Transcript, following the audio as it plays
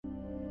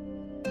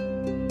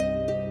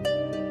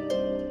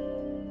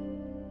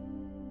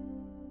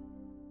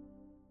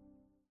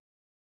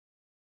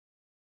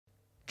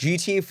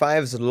GTA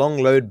 5's long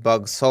load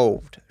bug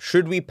solved.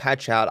 Should we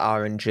patch out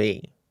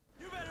RNG?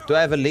 Do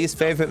I have a least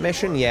favorite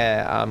mission?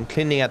 Yeah,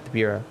 cleaning out the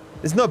bureau.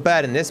 It's not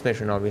bad in this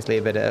mission, obviously,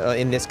 but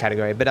in this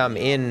category. But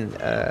in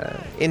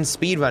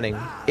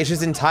speedrunning, it's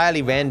just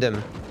entirely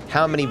random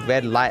how many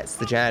red lights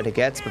the janitor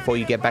gets before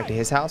you get back to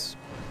his house.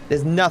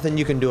 There's nothing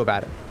you can do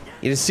about it.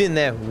 You're just sitting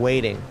there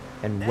waiting,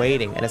 and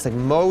it's like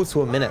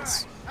multiple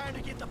minutes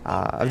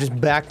of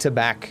just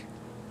back-to-back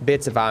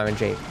bits of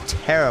RNG.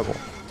 Terrible.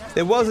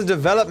 There was a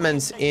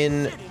development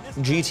in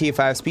GTA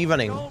 5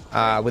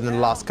 speedrunning within the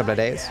last couple of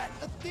days.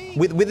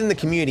 Within the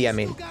community, I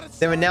mean.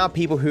 There are now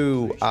people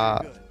who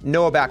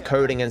know about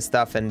coding and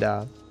stuff, and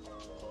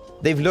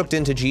they've looked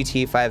into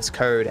GTA 5's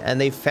code,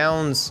 and they've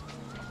found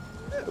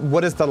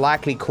what is the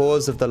likely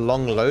cause of the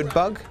long load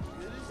bug.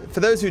 For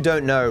those who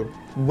don't know,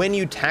 when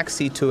you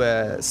taxi to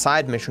a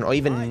side mission, or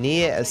even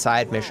near a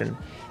side mission,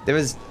 there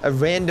is a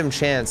random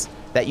chance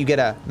that you get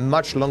a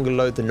much longer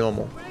load than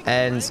normal.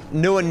 And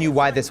no one knew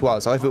why this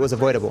was, or if it was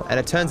avoidable. And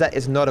it turns out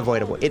it's not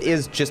avoidable. It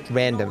is just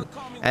random.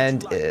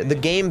 And the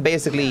game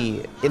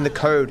basically, in the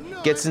code,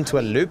 gets into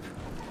a loop.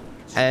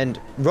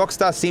 And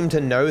Rockstar seemed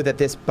to know that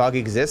this bug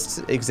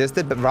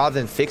existed, but rather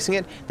than fixing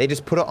it, they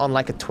just put it on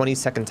like a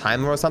 20-second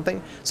timer or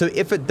something. So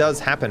if it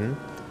does happen,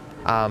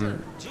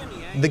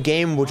 the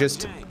game will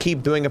just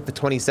keep doing it for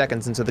 20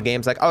 seconds until the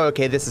game's like, oh,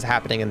 okay, this is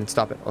happening, and then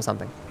stop it or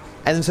something.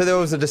 And so there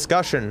was a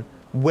discussion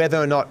whether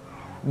or not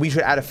we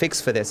should add a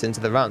fix for this into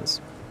the runs.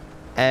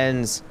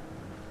 And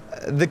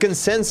the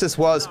consensus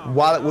was,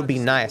 while it would be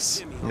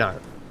nice, no,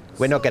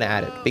 we're not going to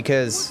add it.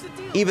 Because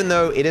even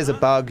though it is a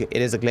bug, it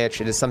is a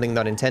glitch, it is something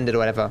not intended or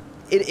whatever,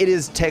 it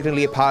is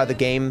technically a part of the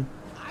game,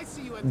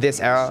 this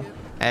era.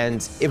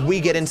 And if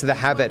we get into the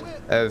habit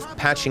of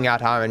patching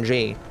out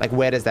RNG, like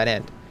where does that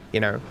end? You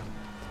know,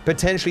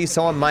 potentially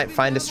someone might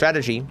find a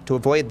strategy to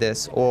avoid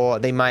this, or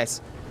they might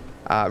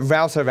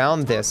route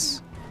around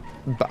this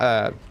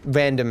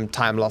random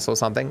time loss or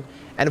something.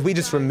 And if we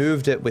just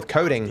removed it with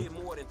coding,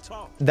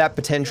 that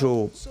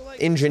potential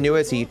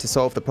ingenuity to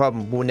solve the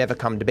problem will never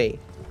come to be.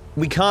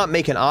 We can't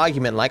make an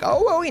argument like,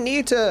 oh, well, we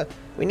need to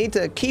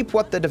keep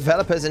what the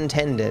developers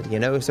intended, you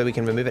know, so we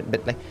can remove it.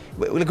 But like,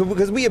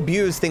 because we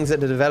abuse things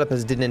that the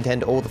developers didn't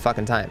intend all the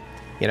fucking time,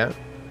 you know?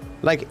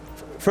 Like,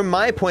 from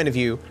my point of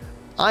view,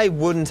 I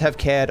wouldn't have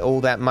cared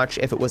all that much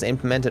if it was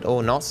implemented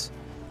or not.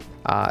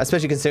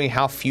 Especially considering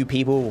how few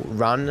people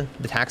run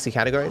the taxi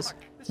categories.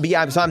 But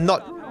yeah, so I'm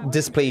not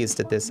displeased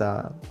at this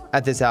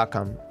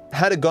outcome.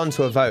 Had it gone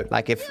to a vote,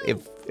 like if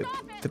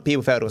the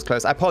people felt it was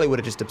close, I probably would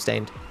have just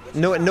abstained.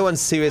 No one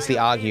seriously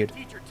argued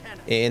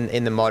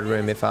in the mod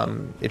room if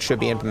it should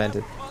be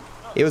implemented.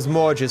 It was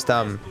more just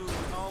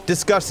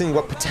discussing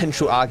what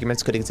potential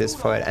arguments could exist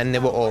for it, and they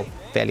were all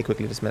fairly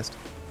quickly dismissed.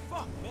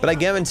 But I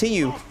guarantee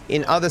you,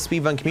 in other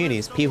speedrun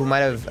communities, people might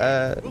have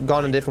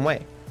gone a different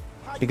way.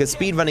 Because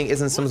speedrunning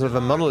isn't some sort of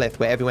a monolith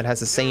where everyone has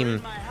the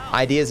same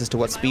ideas as to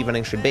what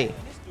speedrunning should be.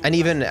 And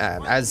even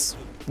as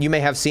you may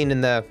have seen in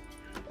the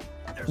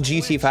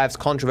GTA 5's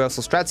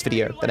controversial strats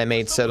video that I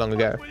made so long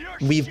ago,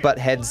 we've butt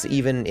heads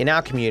even in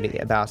our community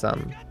about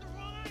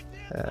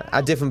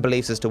our different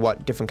beliefs as to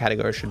what different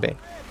categories should be.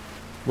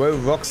 Were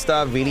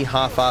Rockstar really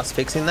half-assed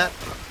fixing that?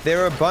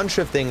 There are a bunch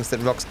of things that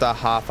Rockstar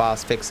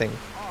half-assed fixing.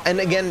 And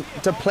again,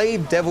 to play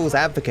devil's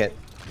advocate,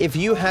 if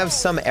you have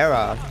some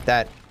error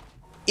that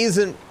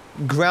isn't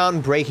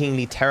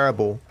groundbreakingly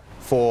terrible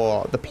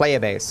for the player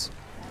base,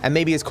 and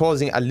maybe is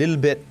causing a little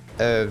bit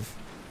of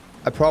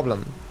a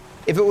problem,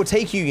 if it will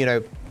take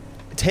you,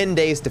 10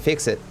 days to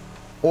fix it,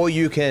 or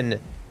you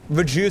can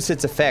reduce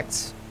its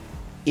effects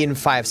in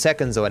 5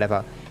 seconds or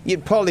whatever,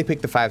 you'd probably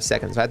pick the 5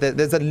 seconds, right?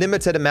 There's a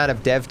limited amount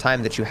of dev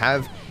time that you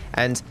have,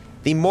 and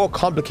the more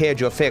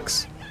complicated your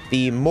fix,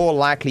 the more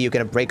likely you're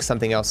going to break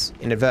something else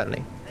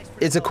inadvertently.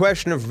 It's a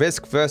question of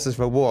risk versus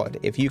reward.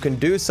 If you can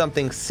do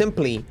something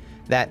simply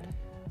that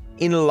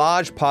in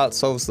large part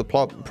solves the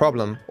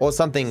problem, or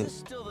something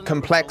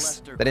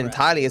complex that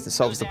entirely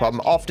solves the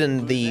problem,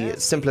 often the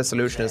simpler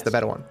solution is the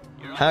better one.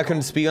 How can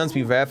speedruns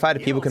be verified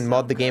if people can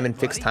mod the game and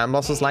fix time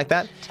losses like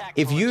that?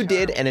 If you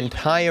did an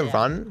entire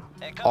run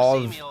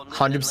of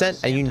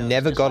 100% and you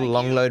never got a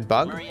long load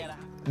bug,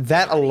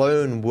 that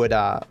alone would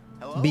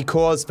be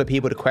cause for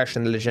people to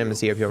question the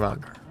legitimacy of your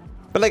run.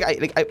 But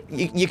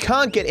you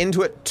can't get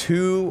into it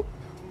too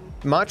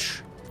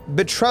much.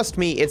 But trust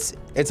me, it's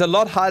a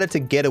lot harder to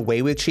get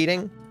away with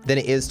cheating than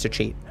it is to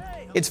cheat.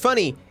 It's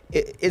funny,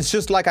 it's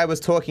just like I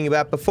was talking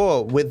about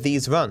before with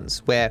these runs,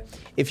 where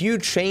if you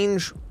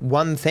change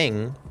one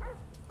thing,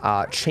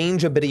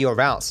 change a bit of your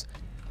routes,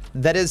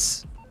 that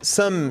is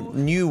some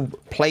new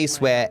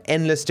place where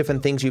endless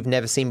different things you've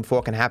never seen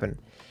before can happen.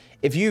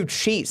 If you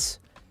cheat,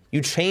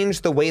 you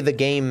change the way the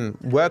game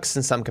works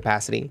in some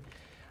capacity,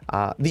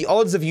 the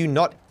odds of you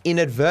not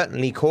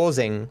inadvertently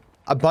causing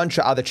a bunch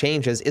of other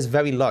changes is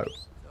very low.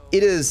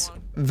 It is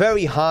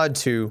very hard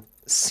to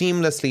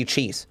seamlessly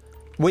cheat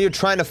when you're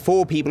trying to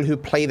fool people who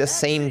play the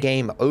same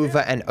game over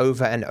and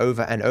over and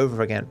over and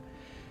over again.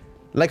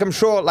 Like, I'm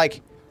sure,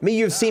 Me,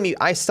 you've seen me,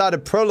 I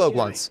started Prologue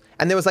once,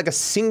 and there was like a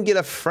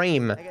singular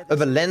frame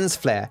of a lens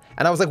flare,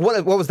 and I was like,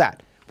 what was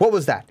that? What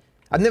was that?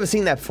 I've never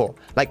seen that before.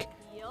 Like,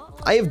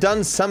 I have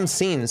done some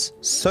scenes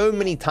so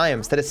many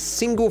times that a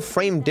single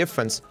frame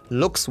difference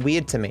looks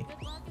weird to me.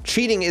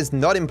 Cheating is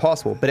not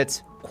impossible, but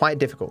it's quite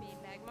difficult.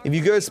 If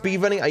you go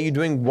speedrunning, are you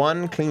doing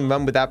one clean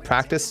run without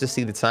practice to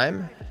see the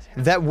time?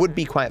 That would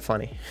be quite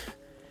funny,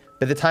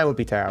 but the time would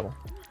be terrible.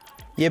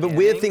 Yeah, but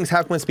weird things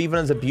happen when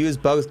speedrunners abuse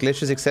bugs,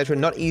 glitches, etc.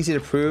 Not easy to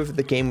prove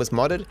the game was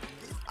modded.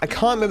 I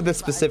can't remember the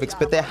specifics,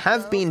 but there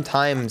have been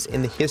times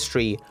in the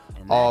history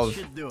of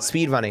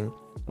speedrunning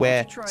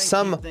where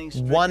some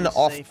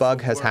one-off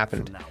bug has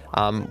happened,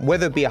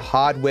 whether it be a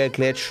hardware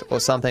glitch or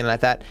something like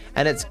that,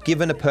 and it's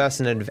given a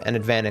person an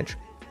advantage.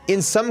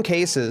 In some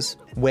cases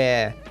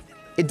where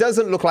it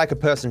doesn't look like a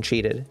person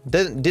cheated,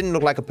 didn't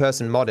look like a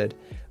person modded,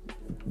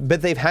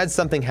 but they've had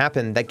something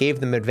happen that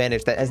gave them an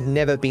advantage that has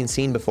never been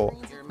seen before,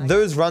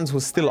 those runs will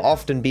still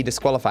often be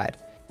disqualified.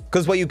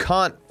 Because while you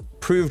can't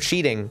prove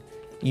cheating,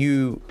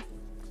 you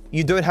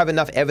don't have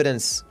enough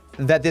evidence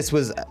that this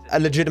was a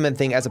legitimate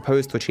thing as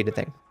opposed to a cheated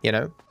thing, you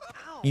know?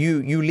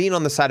 You lean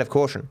on the side of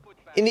caution.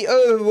 In the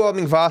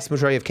overwhelming vast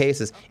majority of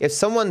cases, if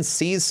someone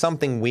sees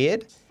something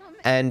weird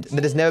and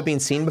that has never been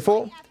seen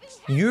before,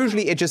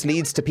 usually it just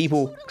leads to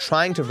people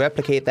trying to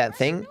replicate that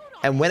thing,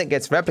 and when it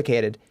gets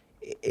replicated,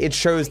 it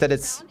shows that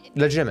it's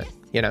legitimate,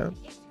 you know?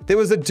 There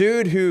was a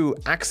dude who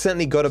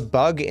accidentally got a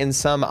bug in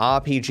some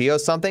RPG or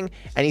something,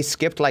 and he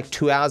skipped like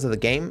 2 hours of the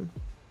game.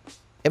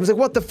 It was like,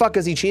 what the fuck,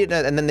 has he cheated?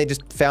 And then they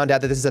just found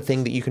out that this is a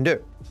thing that you can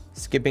do.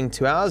 Skipping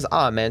 2 hours?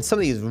 Ah, man, some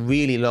of these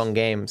really long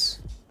games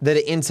that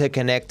are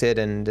interconnected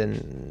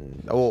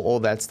and all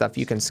that stuff,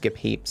 you can skip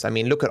heaps. I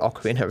mean, look at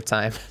Ocarina of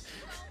Time.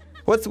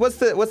 What's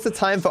the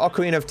time for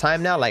Ocarina of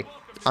Time now? Like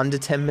under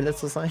 10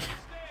 minutes or something?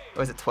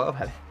 Or is it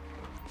 12?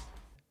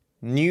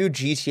 New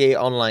GTA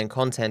Online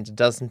content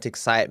doesn't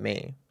excite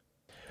me.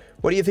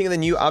 What do you think of the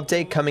new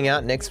update coming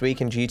out next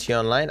week in GTA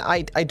Online?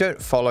 I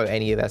don't follow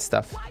any of that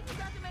stuff.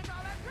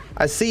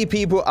 I see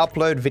people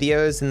upload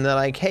videos and they're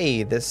like,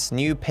 hey, this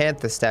new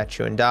Panther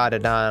statue and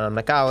da-da-da, and I'm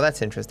like, oh, well,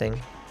 that's interesting.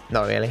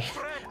 Not really.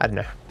 I don't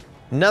know.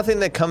 Nothing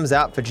that comes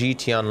out for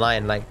GTA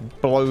Online, like,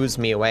 blows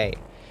me away.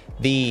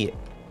 The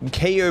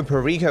KO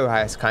Perico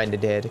heist kind of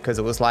did, because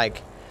it was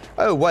like,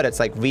 oh, what? It's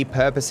like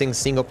repurposing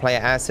single-player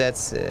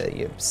assets.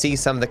 You see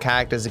some of the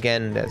characters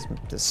again. There's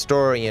the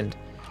story and,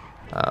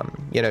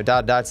 you know,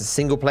 da-da, it's a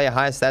single-player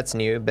heist. That's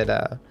new,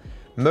 but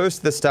most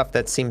of the stuff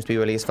that seems to be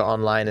released for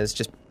online is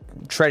just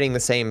treading the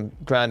same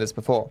ground as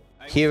before.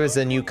 Here is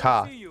a new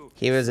car.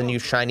 Here is a new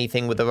shiny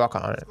thing with a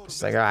rocket on it.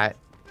 It's like, alright.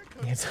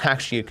 It's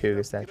actually a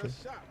cougar statue.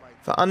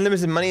 For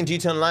unlimited money in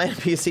GTA Online,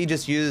 PC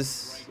just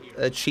use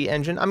a cheat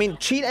engine. I mean,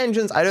 cheat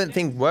engines I don't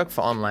think work for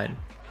online.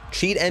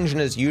 Cheat engine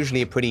is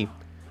usually a pretty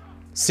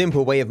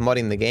simple way of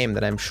modding the game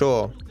that I'm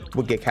sure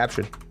would get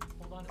captured.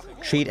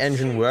 Cheat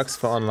engine works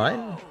for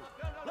online?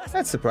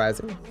 That's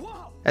surprising.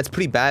 That's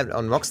pretty bad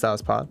on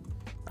Rockstar's part.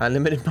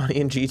 Unlimited money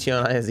in GTA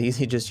Online is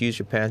easy, just use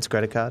your parents'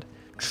 credit card.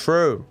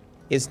 True.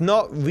 It's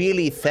not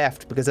really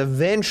theft because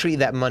eventually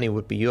that money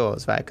would be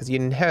yours, right? Because you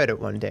inherit it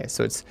one day,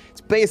 so it's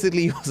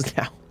basically yours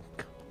now.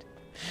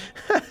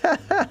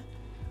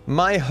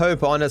 My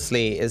hope,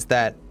 honestly, is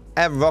that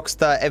at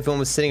Rockstar, everyone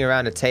was sitting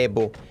around a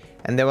table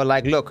and they were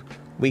like, look,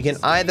 we can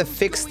either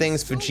fix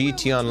things for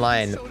GTA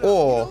Online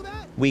or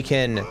we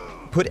can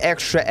put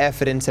extra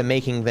effort into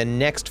making the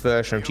next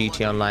version of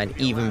GTA Online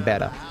even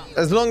better.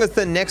 As long as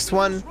the next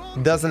one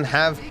doesn't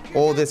have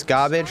all this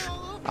garbage,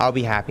 I'll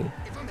be happy.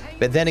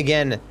 But then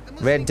again,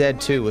 Red Dead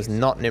 2 was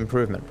not an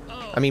improvement.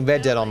 I mean,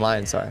 Red Dead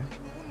Online, sorry.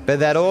 But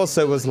that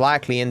also was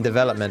likely in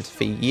development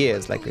for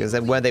years. Like,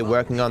 weren't they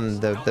working on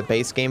the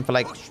base game for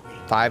like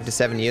 5 to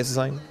 7 years or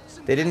something?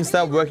 They didn't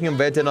start working on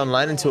Red Dead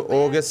Online until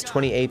August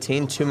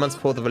 2018, 2 months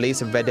before the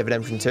release of Red Dead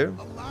Redemption 2.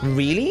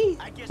 Really?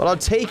 Well, I'll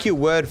take your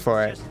word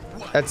for it.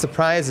 That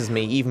surprises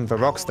me, even for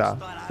Rockstar.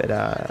 But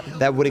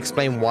that would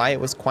explain why it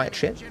was quite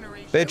shit.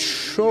 But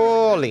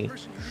surely,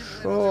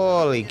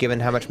 given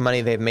how much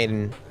money they've made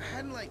in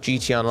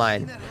GTA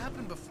Online,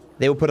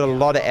 they will put a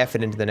lot of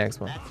effort into the next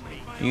one.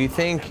 Do you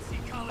think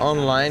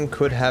online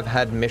could have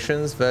had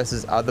missions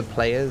versus other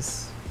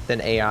players than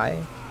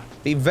AI?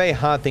 Be a very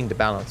hard thing to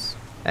balance.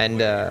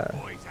 And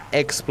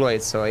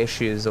exploits or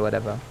issues or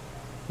whatever,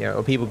 you know,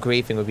 or people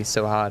griefing would be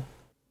so hard.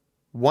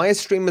 Why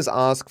streamers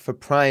ask for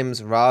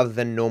primes rather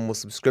than normal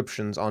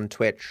subscriptions on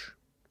Twitch?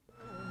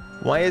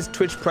 Why is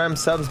Twitch Prime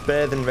subs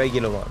better than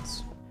regular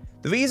ones?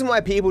 The reason why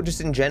people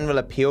just in general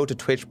appeal to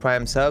Twitch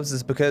Prime subs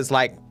is because,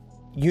 like,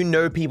 you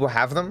know people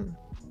have them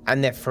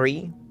and they're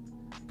free.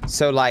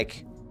 So,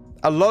 like,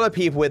 a lot of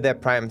people with their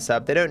Prime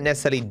sub, they don't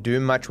necessarily do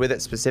much with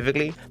it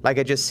specifically. Like,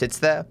 it just sits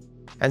there.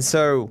 And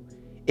so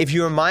if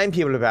you remind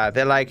people about it,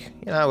 they're like,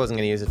 you know, I wasn't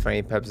going to use it for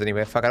any purpose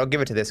anyway. Fuck it, I'll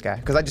give it to this guy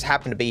because I just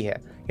happen to be here.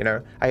 You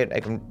know, I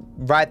can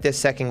right this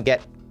second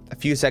get a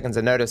few seconds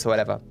of notice or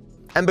whatever.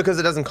 And because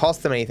it doesn't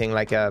cost them anything,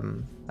 like,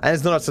 and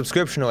it's not a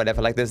subscription or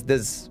whatever, like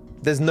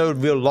there's no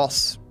real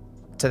loss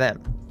to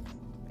them.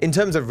 In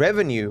terms of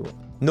revenue,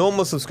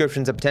 Normal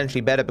subscriptions are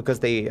potentially better because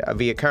they are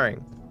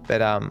reoccurring.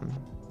 But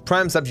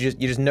Prime subs, you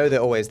just know they're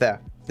always there.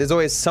 There's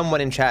always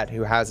someone in chat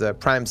who has a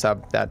Prime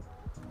sub that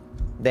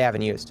they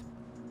haven't used.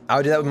 I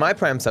would do that with my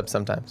Prime sub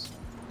sometimes.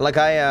 Like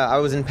I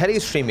was in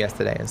Petty's stream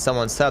yesterday and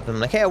someone subbed and I'm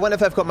like, hey, I wonder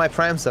if I've got my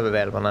Prime sub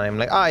available. And I'm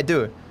like, oh, I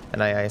do.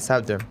 And I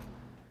subbed him.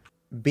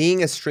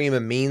 Being a streamer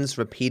means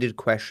repeated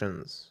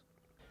questions.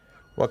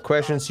 What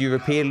questions do you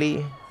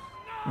repeatedly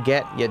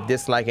get yet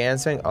dislike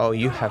answering? Oh,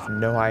 you have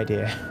no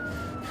idea.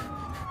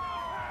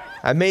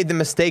 I made the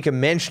mistake of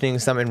mentioning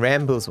some in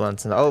Rambles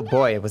once, and oh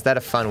boy, was that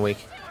a fun week.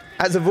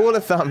 As a rule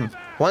of thumb,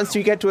 once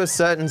you get to a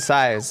certain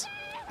size,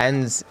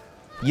 and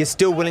you're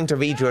still willing to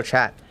read your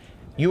chat,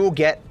 you will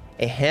get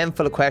a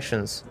handful of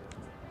questions,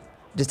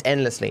 just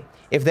endlessly.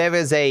 If there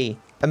is a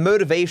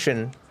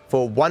motivation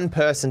for one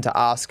person to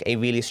ask a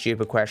really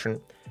stupid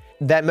question,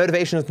 that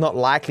motivation is not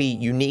likely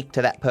unique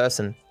to that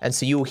person, and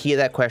so you will hear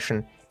that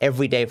question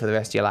every day for the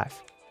rest of your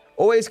life.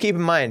 Always keep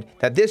in mind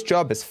that this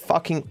job is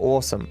fucking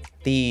awesome.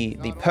 The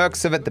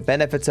perks of it, the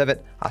benefits of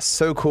it are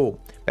so cool,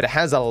 but it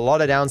has a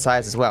lot of downsides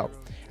as well.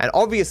 And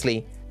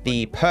obviously,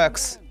 the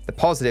perks, the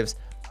positives,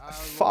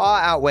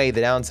 far outweigh the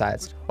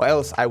downsides, or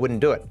else I wouldn't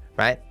do it,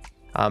 right?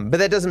 But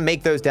that doesn't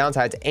make those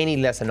downsides any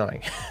less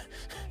annoying.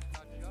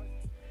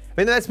 I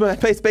mean, that's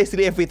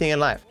basically everything in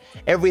life.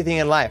 Everything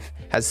in life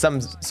has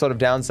some sort of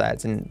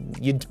downsides,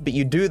 but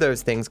you do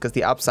those things because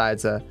the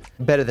upsides are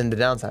better than the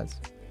downsides.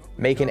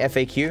 Make an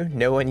FAQ,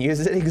 no one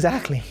uses it,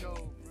 exactly.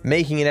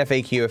 Making an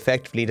FAQ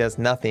effectively does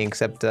nothing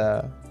except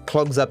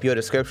clogs up your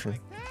description.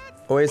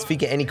 Always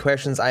figure any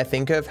questions I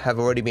think of have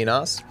already been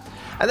asked.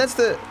 And that's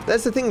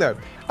the thing though.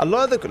 A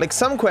lot of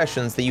some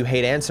questions that you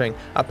hate answering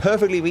are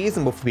perfectly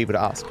reasonable for people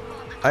to ask.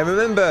 I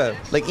remember,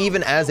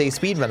 even as a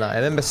speedrunner, I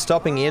remember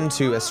stopping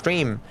into a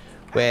stream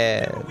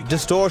where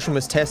Distortion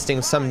was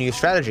testing some new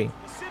strategy.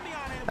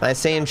 And I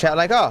say in chat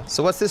oh,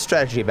 so what's this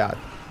strategy about?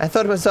 I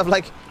thought to myself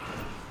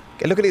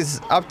look at his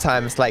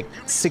uptime,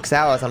 it's 6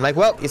 hours. I'm like,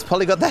 well, he's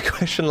probably got that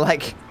question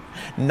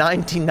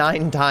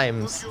 99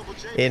 times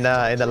in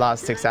the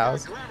last 6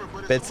 hours.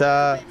 But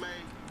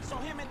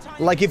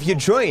if you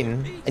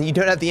join and you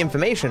don't have the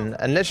information,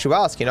 unless you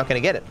ask, you're not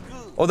going to get it.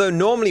 Although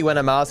normally when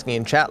I'm asking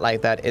in chat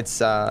like that, it's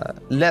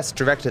less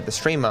directed at the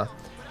streamer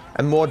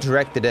and more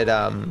directed at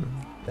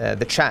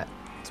the chat,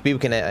 so people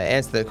can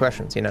answer the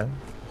questions,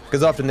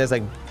 because often there's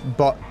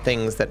bot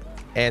things that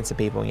answer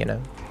people,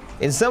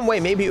 In some way,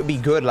 maybe it would be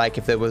good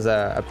if there was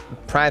a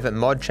private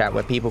mod chat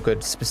where people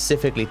could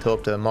specifically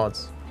talk to the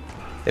mods.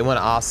 They want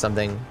to ask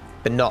something,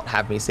 but not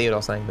have me see it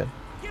or something. But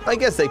I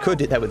guess they could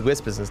do that with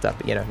whispers and stuff,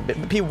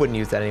 but people wouldn't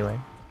use that anyway.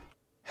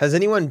 Has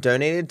anyone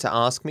donated to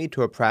ask me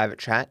to a private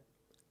chat?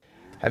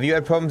 Have you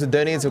had problems with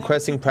donators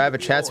requesting private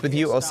chats with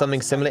you or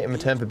something similar in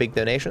return for big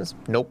donations?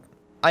 Nope.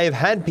 I have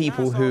had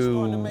people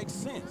who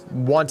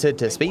wanted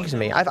to speak to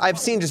me. I've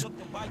seen just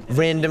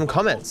random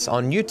comments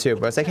on YouTube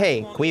where it's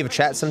hey, can we have a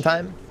chat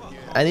sometime?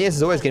 And the answer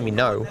is always going to be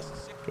no.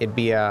 It'd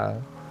be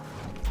a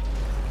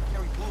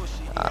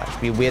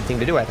weird thing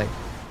to do, I think.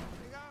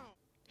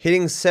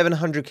 Hitting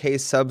 700k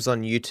subs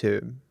on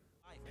YouTube.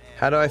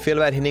 How do I feel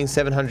about hitting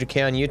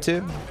 700k on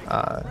YouTube?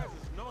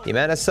 The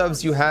amount of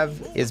subs you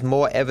have is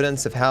more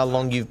evidence of how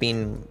long you've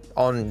been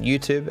on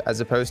YouTube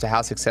as opposed to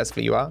how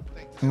successful you are.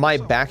 My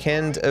back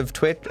end of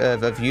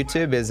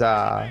YouTube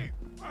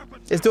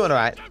is doing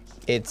alright.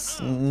 It's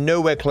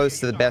nowhere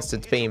close to the best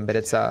it's been, but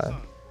it's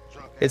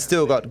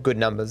still got good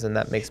numbers, and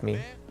that makes me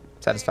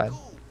satisfied.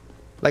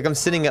 I'm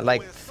sitting at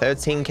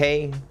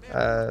 13k,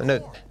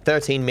 no,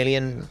 13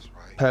 million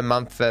per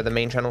month for the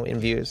main channel in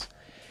views.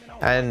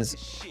 And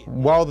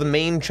while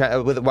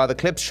the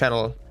clips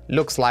channel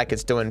looks like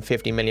it's doing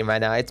 50 million right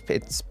now,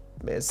 it's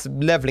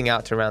leveling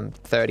out to around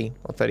 30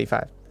 or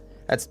 35.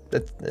 That's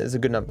a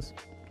good numbers.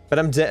 But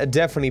I'm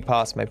definitely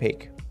past my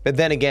peak. But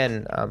then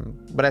again,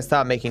 when I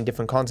start making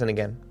different content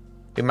again,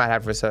 we might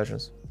have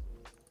resurgence.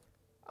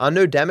 Are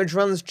no damage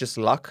runs just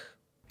luck?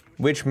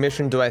 Which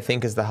mission do I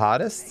think is the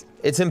hardest?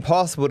 It's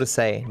impossible to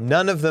say.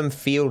 None of them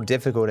feel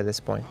difficult at this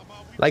point.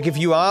 If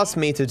you ask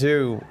me to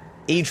do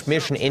each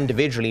mission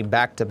individually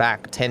back to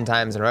back 10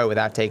 times in a row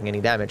without taking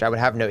any damage, I would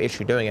have no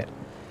issue doing it.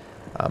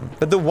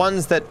 But the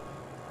ones that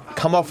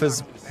come off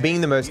as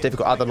being the most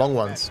difficult are the long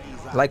ones.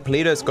 Like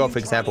Polito's Score, for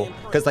example,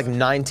 because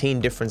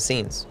 19 different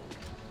scenes.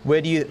 Are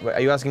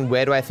you asking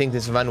where do I think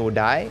this run will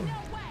die?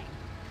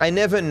 I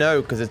never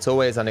know because it's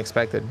always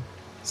unexpected.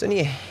 There's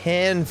only a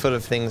handful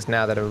of things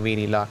now that are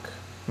really luck.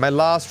 My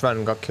last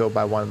run got killed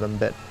by one of them,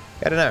 but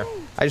I don't know.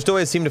 I just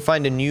always seem to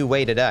find a new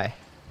way to die.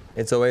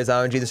 It's always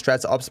RNG, the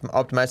strats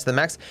optimized to the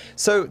max.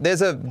 So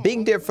there's a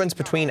big difference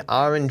between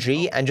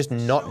RNG and just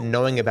not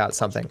knowing about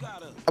something.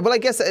 Well, I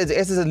guess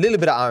there's a little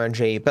bit of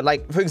RNG,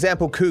 but for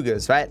example,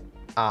 Cougars, right?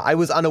 I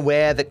was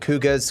unaware that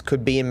Cougars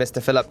could be in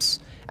Mr. Phillips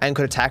and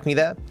could attack me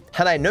there.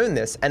 Had I known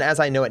this, and as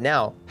I know it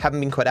now, haven't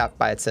been caught out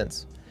by it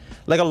since.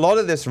 A lot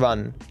of this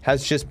run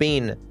has just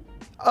been,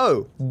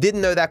 oh,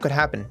 didn't know that could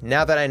happen.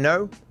 Now that I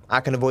know,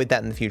 I can avoid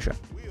that in the future.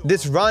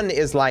 This run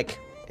is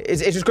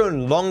it's just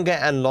growing longer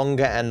and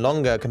longer and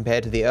longer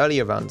compared to the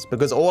earlier runs,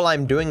 because all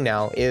I'm doing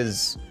now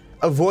is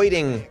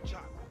avoiding,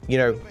 you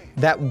know,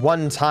 that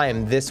one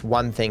time this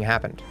one thing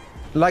happened.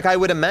 Like, I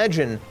would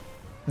imagine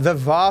the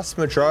vast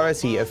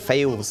majority of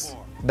fails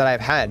that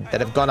I've had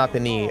that have gone up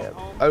in the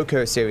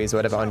Oko series or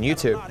whatever on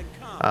YouTube,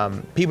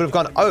 people have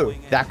gone, oh,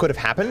 that could have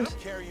happened?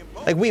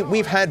 Like,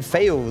 we've had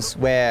fails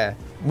where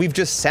we've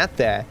just sat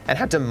there and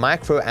had to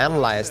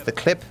micro-analyze the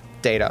clip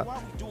data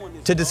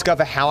to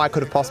discover how I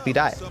could have possibly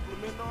died.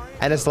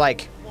 And it's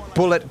like,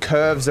 bullet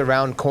curves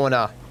around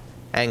corner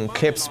and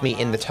clips me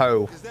in the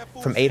toe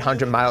from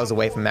 800 miles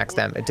away from max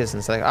damage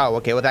distance. Like, oh,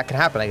 okay, well that can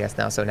happen, I guess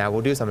now, so now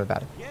we'll do something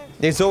about it.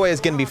 It's always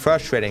going to be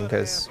frustrating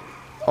because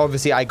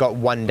obviously I got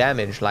 1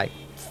 damage like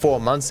 4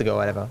 months ago or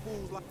whatever.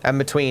 And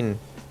between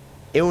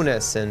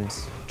illness and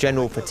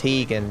general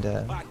fatigue and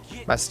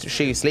my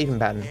shitty sleeping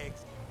pattern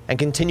and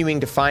continuing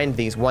to find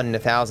these 1 in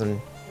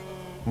 1,000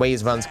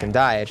 ways runs can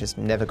die, I just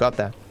never got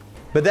there.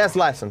 But that's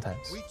life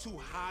sometimes.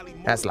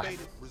 That's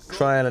life.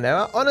 Trial and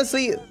error.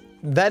 Honestly,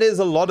 that is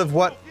a lot of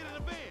what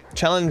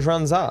challenge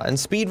runs are, and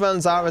speed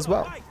runs are as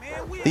well.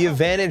 The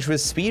advantage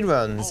with speed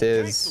runs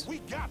is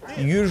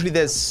usually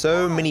there's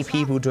so many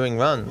people doing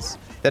runs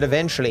that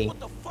eventually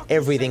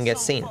everything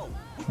gets seen.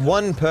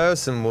 One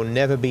person will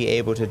never be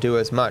able to do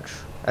as much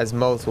as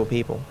multiple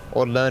people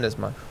or learn as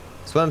much.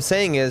 So what I'm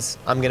saying is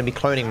I'm going to be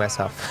cloning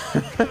myself.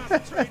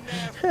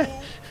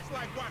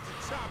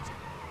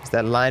 Is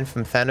that line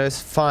from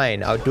Thanos?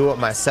 Fine, I'll do it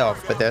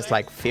myself, but there's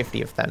like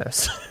 50 of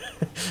Thanos.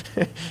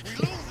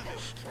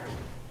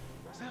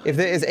 If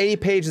there is 80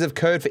 pages of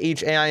code for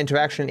each AI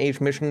interaction in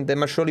each mission, there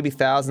must surely be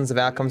thousands of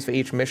outcomes for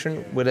each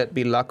mission. Will it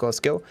be luck or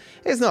skill?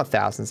 It's not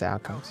thousands of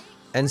outcomes.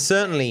 And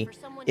certainly,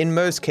 in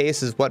most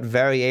cases, what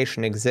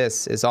variation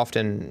exists is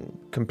often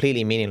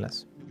completely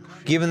meaningless.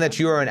 Given that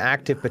you are an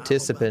active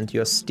participant,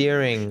 you're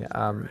steering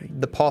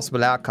the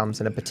possible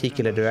outcomes in a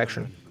particular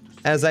direction.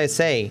 As I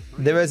say,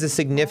 there is a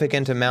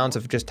significant amount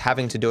of just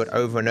having to do it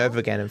over and over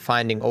again and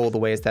finding all the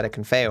ways that it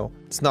can fail.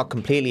 It's not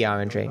completely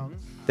RNG.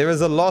 There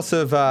is a lot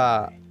of,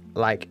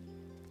 like,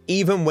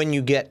 even when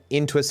you get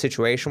into a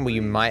situation where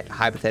you might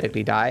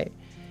hypothetically die,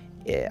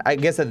 I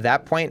guess at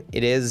that point,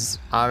 it is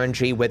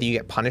RNG whether you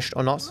get punished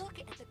or not.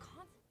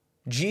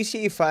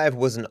 GTA 5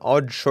 was an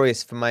odd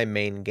choice for my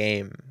main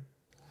game.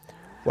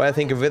 What I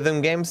think of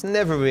rhythm games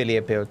never really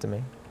appealed to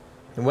me.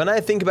 And when I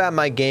think about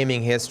my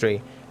gaming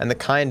history and the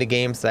kind of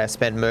games that I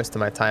spent most of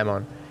my time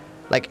on,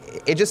 like,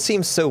 it just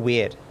seems so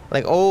weird.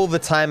 Like, all the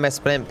time I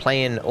spent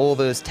playing all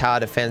those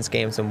tower defense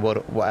games in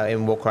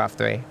Warcraft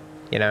 3,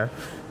 you know?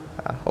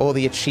 All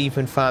the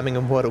achievement farming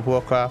in World of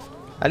Warcraft.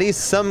 At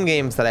least some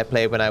games that I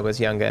played when I was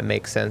younger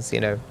make sense, you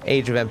know,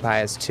 Age of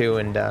Empires 2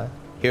 and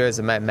Heroes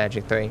of Might and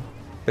Magic 3.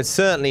 But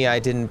certainly I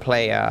didn't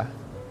play,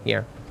 you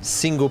know,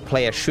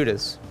 single-player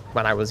shooters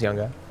when I was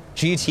younger.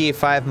 GTA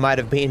 5 might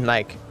have been,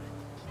 like,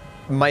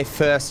 my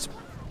first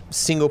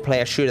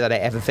single-player shooter that I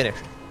ever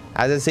finished.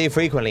 As I say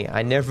frequently,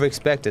 I never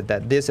expected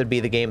that this would be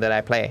the game that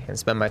I play and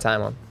spend my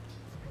time on.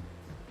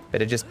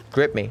 But it just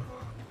gripped me.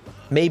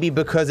 Maybe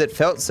because it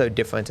felt so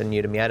different and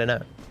new to me, I don't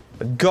know.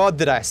 But God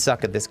did I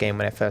suck at this game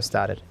when I first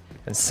started.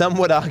 And some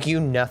would argue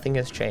nothing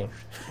has changed.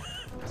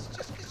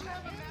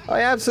 Oh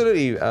yeah,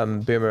 absolutely,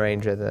 Boomer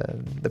Ranger.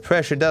 The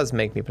pressure does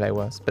make me play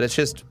worse, but that's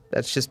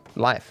just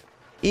life.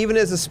 Even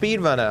as a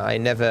speedrunner, I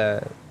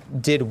never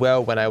did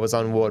well when I was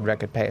on world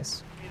record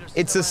pace.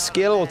 It's a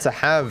skill to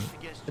have,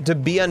 to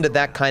be under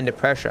that kind of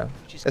pressure,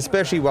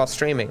 especially while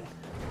streaming,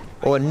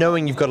 or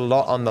knowing you've got a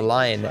lot on the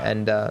line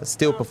and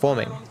still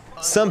performing.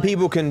 Some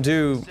people can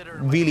do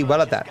really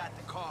well at that,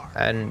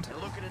 and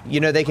you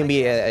know, they can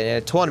be in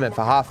a tournament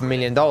for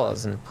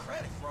 $500,000,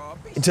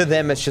 and to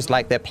them it's just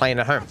like they're playing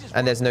at home,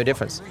 and there's no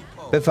difference.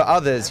 But for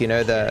others, you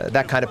know,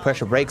 that kind of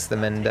pressure breaks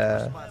them and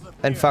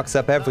fucks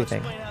up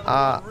everything.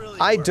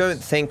 I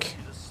don't think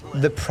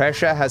the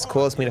pressure has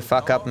caused me to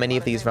fuck up many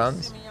of these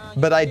runs,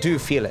 but I do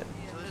feel it.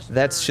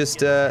 That's just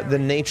the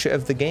nature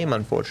of the game,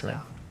 unfortunately.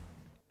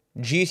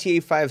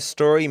 GTA 5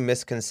 story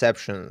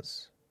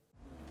misconceptions.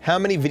 How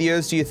many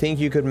videos do you think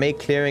you could make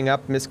clearing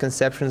up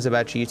misconceptions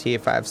about GTA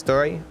 5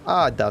 story?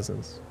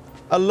 Dozens.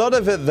 A lot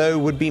of it, though,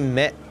 would be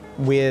met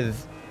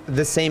with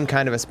the same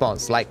kind of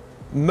response. Like,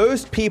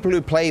 most people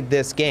who played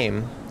this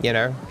game, you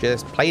know,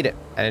 just played it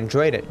and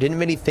enjoyed it. Didn't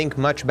really think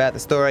much about the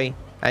story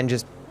and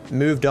just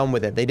moved on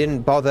with it. They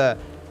didn't bother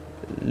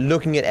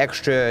looking at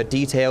extra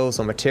details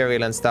or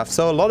material and stuff.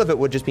 So a lot of it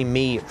would just be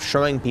me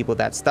showing people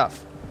that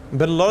stuff.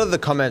 But a lot of the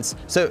comments,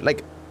 so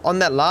like, on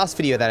that last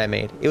video that I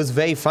made, it was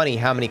very funny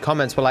how many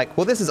comments were like,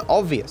 well, this is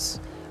obvious.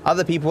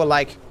 Other people were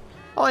like,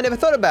 oh, I never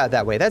thought about it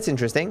that way. That's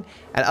interesting.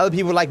 And other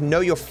people were like,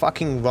 no, you're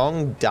fucking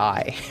wrong.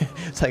 Die.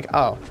 It's like,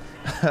 oh,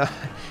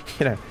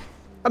 you know,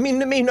 I mean,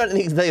 maybe not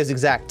in those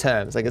exact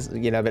terms, like,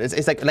 you know, but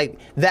it's like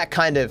that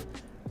kind of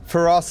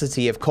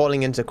ferocity of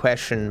calling into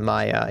question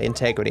my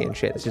integrity and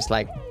shit. It's just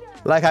like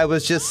I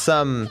was just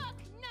some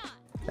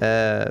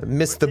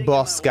Mr.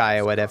 Boss guy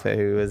or whatever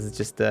who was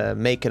just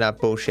making up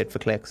bullshit for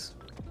clicks.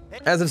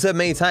 As I've said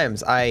many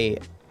times, I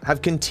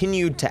have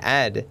continued to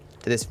add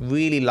to this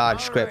really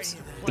large script,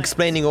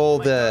 explaining all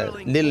the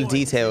little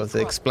details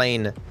that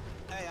explain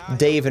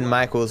Dave and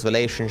Michael's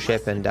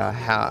relationship, and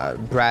how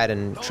Brad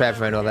and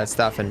Trevor and all that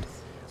stuff, and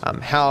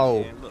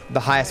how the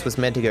heist was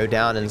meant to go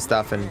down and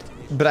stuff.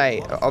 But I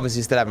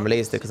obviously still haven't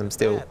released it because I'm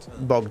still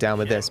bogged down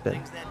with this. But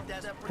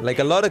like,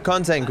 a lot of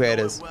content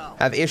creators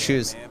have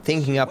issues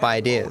thinking up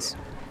ideas.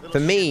 For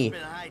me,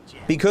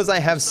 because I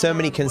have so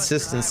many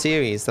consistent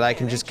series that I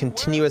can just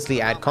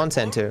continuously add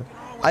content to,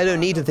 I don't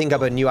need to think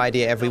up a new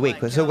idea every week.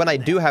 So when I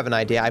do have an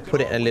idea, I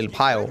put it in a little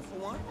pile,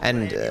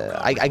 and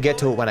I get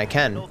to it when I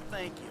can.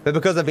 But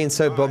because I've been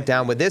so bogged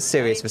down with this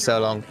series for so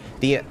long,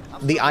 the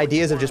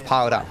ideas have just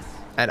piled up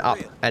and up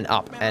and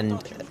up,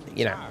 and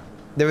you know,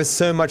 there is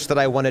so much that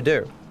I want to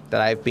do,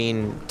 that I've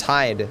been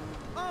tied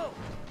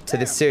to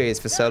this series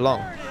for so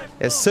long.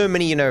 There's so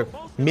many, you know,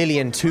 1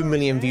 million, 2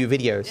 million view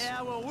videos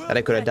that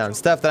I could have done,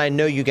 stuff that I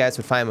know you guys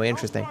would find more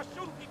interesting,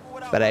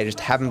 but I just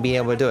haven't been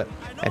able to do it.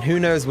 And who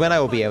knows when I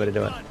will be able to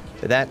do it.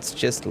 But that's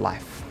just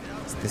life.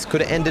 This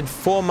could have ended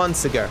 4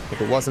 months ago if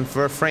it wasn't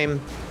for a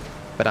frame,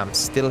 but I'm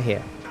still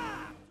here.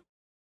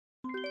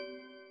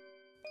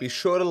 Be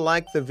sure to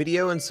like the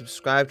video and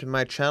subscribe to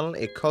my channel.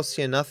 It costs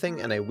you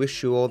nothing, and I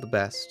wish you all the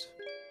best.